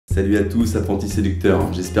Salut à tous, apprentis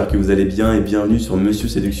séducteurs, j'espère que vous allez bien et bienvenue sur Monsieur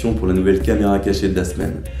Séduction pour la nouvelle caméra cachée de la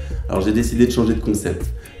semaine. Alors j'ai décidé de changer de concept.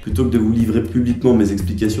 Plutôt que de vous livrer publiquement mes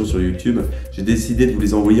explications sur YouTube, j'ai décidé de vous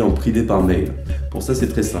les envoyer en privé par mail. Pour ça c'est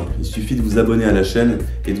très simple, il suffit de vous abonner à la chaîne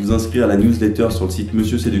et de vous inscrire à la newsletter sur le site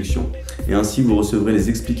Monsieur Séduction. Et ainsi vous recevrez les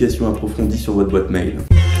explications approfondies sur votre boîte mail.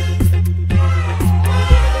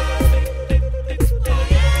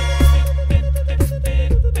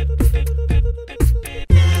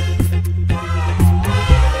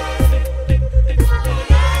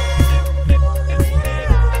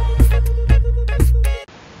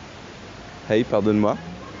 Hey, pardonne-moi.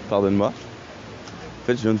 En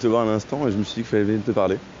fait, je viens de te voir à l'instant et je me suis dit qu'il fallait te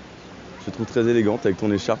parler. Je te trouve très élégante avec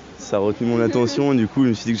ton écharpe. Ça a retenu mon attention et du coup, je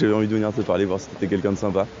me suis dit que j'avais envie de venir te parler, voir si t'étais quelqu'un de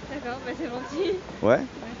sympa. D'accord, bah c'est gentil. Ouais.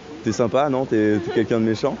 T'es sympa, non? T'es quelqu'un de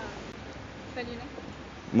méchant? Pas lyonnais.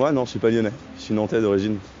 Moi, non, je suis pas lyonnais. Je suis nantais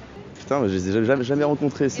d'origine. Putain, je les ai jamais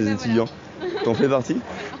rencontrés, ces étudiants. Voilà. T'en fais partie?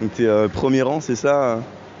 Donc t'es premier rang, c'est ça?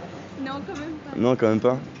 Non, quand même pas. Non, quand même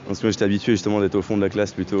pas. Parce que moi, j'étais habitué justement d'être au fond de la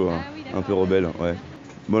classe, plutôt Oui, un peu rebelle. Ouais.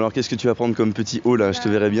 Bon alors, qu'est-ce que tu vas prendre comme petit haut là? Je te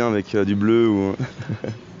verrais bien avec du bleu ou...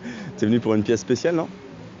 T'es venu pour une pièce spéciale, non?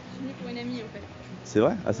 Je suis venue pour une amie en fait. C'est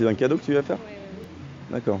vrai? Ah, c'est un cadeau que tu vas faire? Ouais.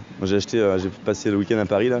 D'accord. J'ai acheté, j'ai passé le week-end à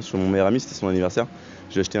Paris là, chez mon meilleur ami, c'était son anniversaire.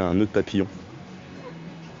 J'ai acheté un nœud de papillon.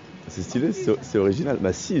 C'est stylé, c'est original.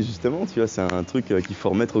 Bah si, justement, tu vois, c'est un truc qu'il faut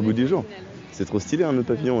remettre au goût du jour. C'est trop stylé un nœud de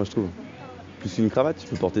papillon, moi, je trouve. Plus qu'une cravate, tu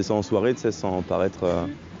peux porter ça en soirée, tu sais, sans paraître...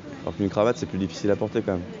 Alors qu'une cravate, c'est plus difficile à porter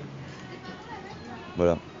quand même.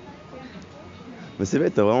 Voilà. Mais c'est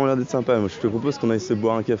vrai, t'as vraiment l'air d'être sympa. Moi, je te propose qu'on aille se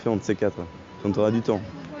boire un café entre ces quatre, quand t'auras du temps.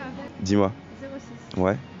 Dis-moi. 06.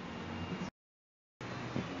 Ouais.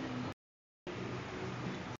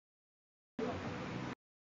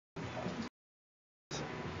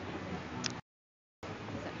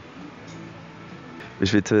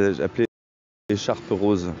 Je vais t'appeler écharpe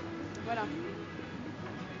rose. Voilà.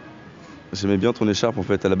 J'aimais bien ton écharpe en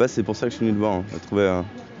fait. À la base, c'est pour ça que je suis venu te voir. Hein. Je trouvais,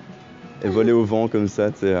 elle volait au vent comme ça.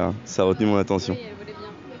 Ça a retenu mon attention. Oui, elle volait bien.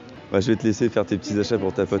 Bah, je vais te laisser faire tes petits achats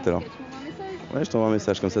pour ta pote alors. Tu m'envoies un message? Ouais, je t'envoie un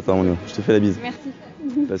message comme ça, t'as mon nom. Je te fais la bise.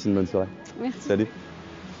 Merci. Passe une bonne soirée. Merci. Salut.